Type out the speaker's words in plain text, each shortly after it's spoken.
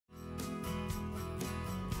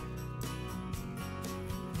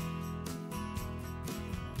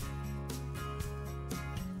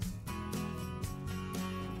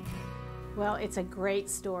Well, it's a great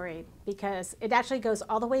story because it actually goes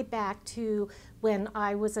all the way back to when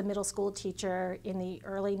I was a middle school teacher in the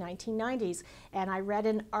early 1990s, and I read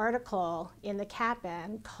an article in the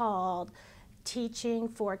Cap'n called Teaching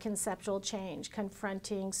for Conceptual Change,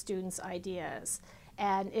 Confronting Students' Ideas.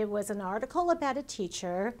 And it was an article about a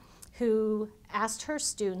teacher who asked her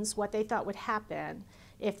students what they thought would happen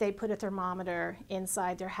if they put a thermometer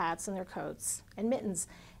inside their hats and their coats and mittens.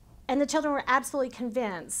 And the children were absolutely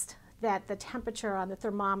convinced that the temperature on the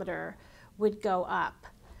thermometer would go up.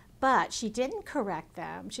 But she didn't correct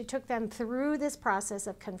them. She took them through this process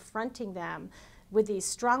of confronting them with these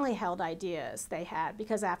strongly held ideas they had,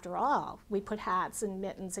 because after all, we put hats and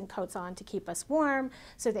mittens and coats on to keep us warm,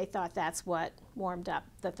 so they thought that's what warmed up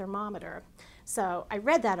the thermometer. So I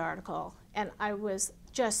read that article, and I was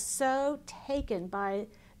just so taken by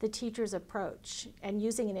the teacher's approach and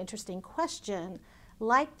using an interesting question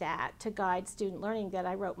like that to guide student learning that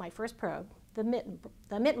I wrote my first probe, the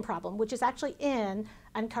mitten problem, which is actually in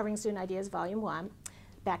Uncovering Student Ideas Volume 1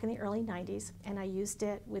 back in the early 90s, and I used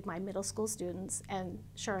it with my middle school students, and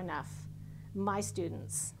sure enough, my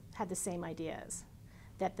students had the same ideas,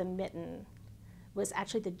 that the mitten was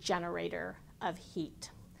actually the generator of heat.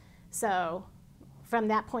 So from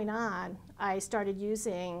that point on, I started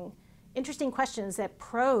using interesting questions that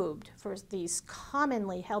probed for these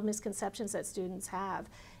commonly held misconceptions that students have,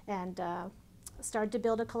 and started to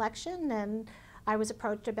build a collection. And I was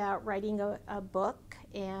approached about writing a book,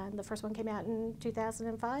 and the first one came out in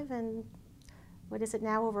 2005, and what is it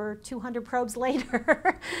now, over 200 probes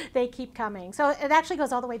later, they keep coming. So it actually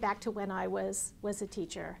goes all the way back to when I was a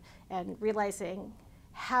teacher, and realizing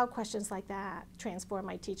how questions like that transform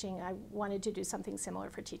my teaching. I wanted to do something similar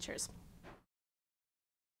for teachers.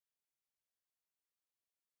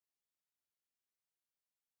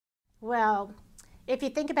 Well, if you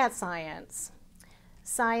think about science,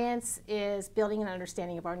 science is building an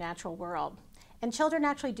understanding of our natural world. And children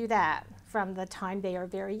actually do that from the time they are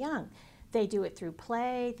very young. They do it through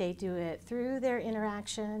play, they do it through their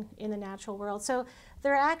interaction in the natural world. So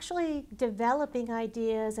they're actually developing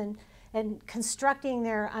ideas and constructing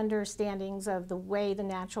their understandings of the way the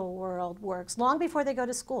natural world works long before they go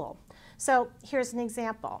to school. So here's an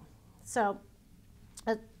example. So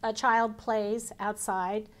a child plays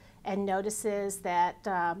outside and notices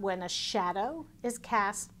that when a shadow is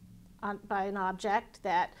cast by an object,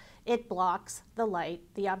 that it blocks the light.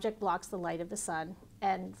 The object blocks the light of the sun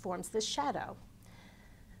and forms this shadow.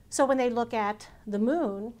 So when they look at the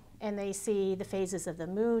moon and they see the phases of the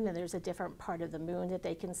moon, and there's a different part of the moon that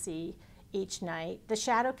they can see each night, the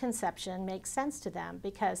shadow conception makes sense to them,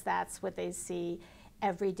 because that's what they see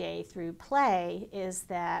every day through play, is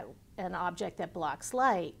that an object that blocks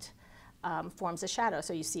light forms a shadow.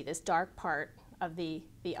 So you see this dark part of the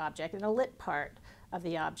object and a lit part of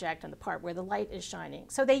the object and the part where the light is shining.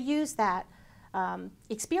 So they use that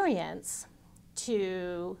experience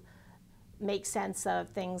to make sense of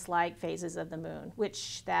things like phases of the moon,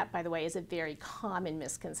 which that, by the way, is a very common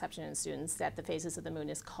misconception in students, that the phases of the moon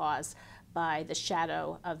is caused by the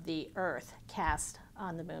shadow of the Earth cast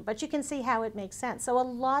on the moon. But you can see how it makes sense. So a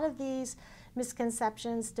lot of these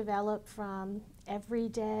misconceptions develop from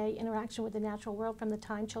everyday interaction with the natural world from the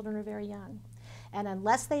time children are very young. And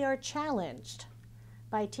unless they are challenged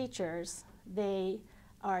by teachers, they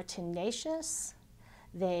are tenacious,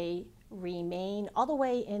 they remain all the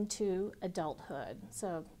way into adulthood.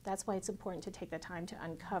 So that's why it's important to take the time to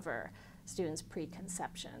uncover students'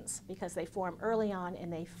 preconceptions, because they form early on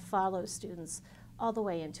and they follow students all the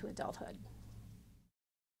way into adulthood.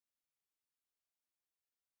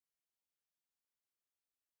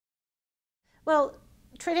 Well,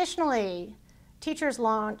 traditionally, teachers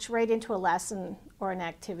launch right into a lesson or an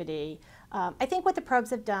activity. I think what the probes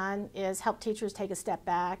have done is help teachers take a step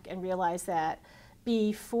back and realize that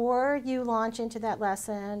before you launch into that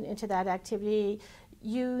lesson, into that activity,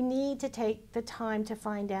 you need to take the time to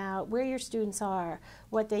find out where your students are,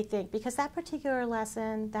 what they think, because that particular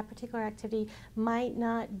lesson, that particular activity might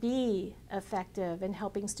not be effective in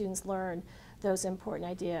helping students learn those important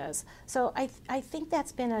ideas. So I think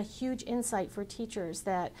that's been a huge insight for teachers,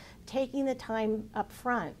 that taking the time up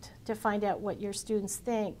front to find out what your students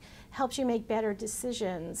think helps you make better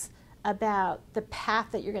decisions about the path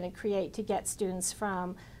that you're going to create to get students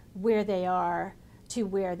from where they are to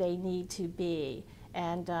where they need to be.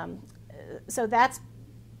 And so that's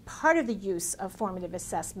part of the use of formative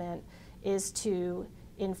assessment, is to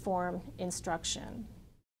inform instruction.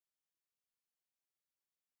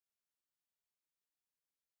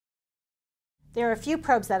 There are a few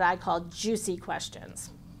probes that I call juicy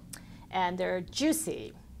questions. And they're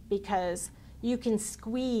juicy because you can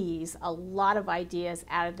squeeze a lot of ideas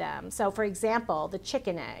out of them. So for example, the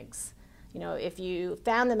chicken eggs. You know, if you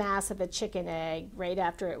found the mass of a chicken egg right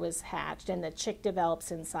after it was hatched and the chick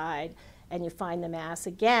develops inside, and you find the mass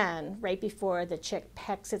again right before the chick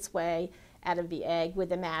pecks its way out of the egg, would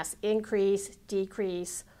the mass increase,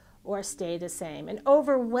 decrease, or stay the same? And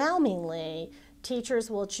overwhelmingly, teachers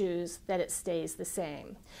will choose that it stays the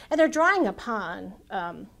same. And they're drawing upon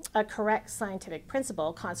a correct scientific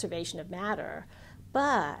principle, conservation of matter.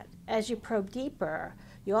 But as you probe deeper,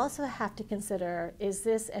 you also have to consider, is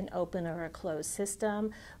this an open or a closed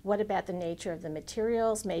system? What about the nature of the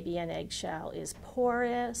materials? Maybe an eggshell is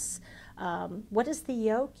porous. What is the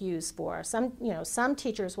yolk used for? Some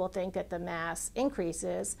teachers will think that the mass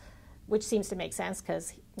increases, which seems to make sense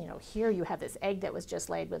because, here you have this egg that was just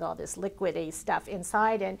laid with all this liquidy stuff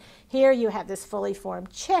inside, and here you have this fully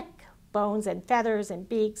formed chick, bones and feathers and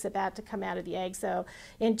beaks about to come out of the egg. So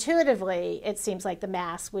intuitively, it seems like the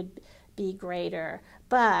mass would be greater.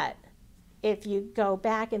 But if you go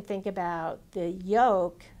back and think about the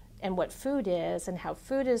yolk and what food is and how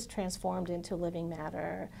food is transformed into living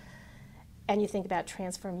matter, and you think about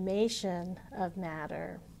transformation of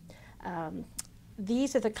matter,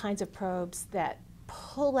 these are the kinds of probes that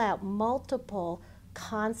pull out multiple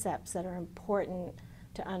concepts that are important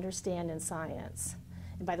to understand in science.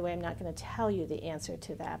 And by the way, I'm not going to tell you the answer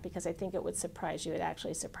to that because I think it would surprise you. It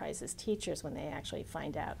actually surprises teachers when they actually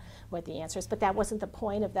find out what the answer is. But that wasn't the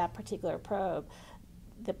point of that particular probe.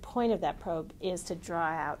 The point of that probe is to draw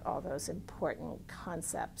out all those important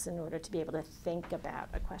concepts in order to be able to think about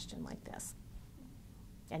a question like this.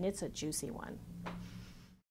 And it's a juicy one.